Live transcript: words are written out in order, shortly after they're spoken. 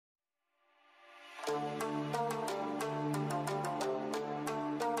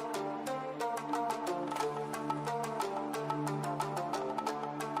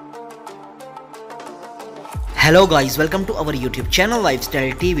Hello guys, welcome to our YouTube channel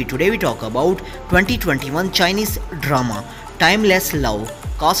Lifestyle TV. Today we talk about 2021 Chinese drama Timeless Love,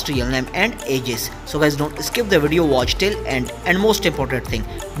 cast, real name and ages. So guys, don't skip the video, watch till end, and most important thing,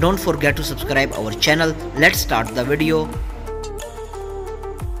 don't forget to subscribe our channel. Let's start the video.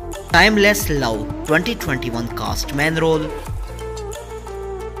 Timeless Love 2021 cast. Main role.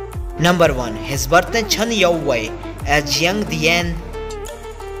 Number 1. His birthday Chen Wei as Jiang Dian.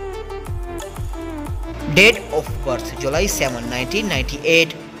 Date of birth July 7,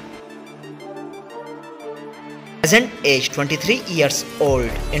 1998. Present age 23 years old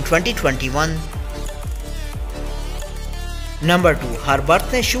in 2021. Number 2. Her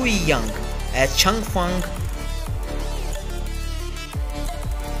birthday Yeung as Cheng Feng.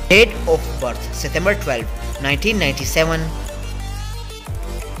 Date of birth September 12, 1997.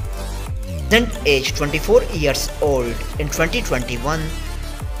 Present age 24 years old in 2021.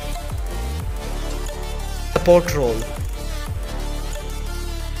 Support role.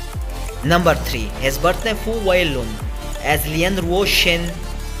 Number 3. His birthday Wei Lun as Liang Chen.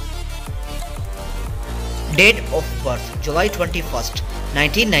 Date of birth July 21st,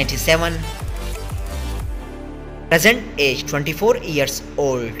 1997. Present age 24 years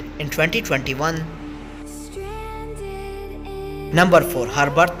old in 2021. Number 4. Her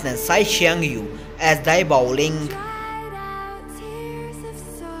birthday Xiang as Dai Baoling.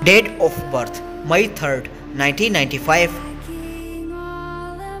 Date of birth May 3rd, 1995.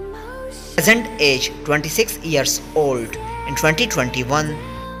 Present age 26 years old in 2021.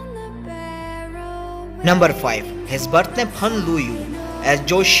 Number 5. His birthday Han Luyu as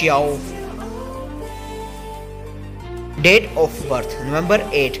Zhou Xiao. Date of birth November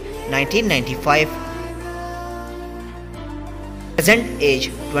 8, 1995. Present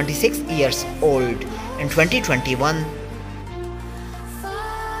age 26 years old in 2021.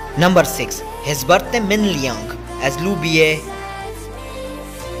 Number 6. His birthday Liang as Lu Bie.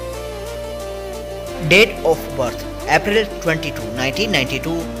 Date of birth April 22,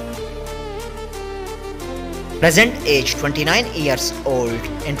 1992. Present age 29 years old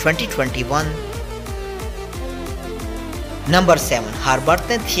in 2021. Number 7. Her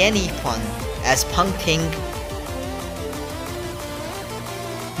birthday Tian as Peng Ting.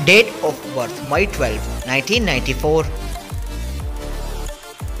 Date of birth May 12, 1994.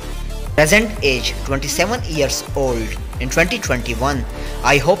 Present age 27 years old in 2021.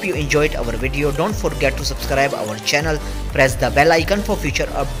 I hope you enjoyed our video. Don't forget to subscribe our channel. Press the bell icon for future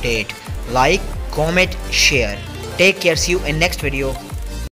update. Like, comment, share. Take care. See you in next video.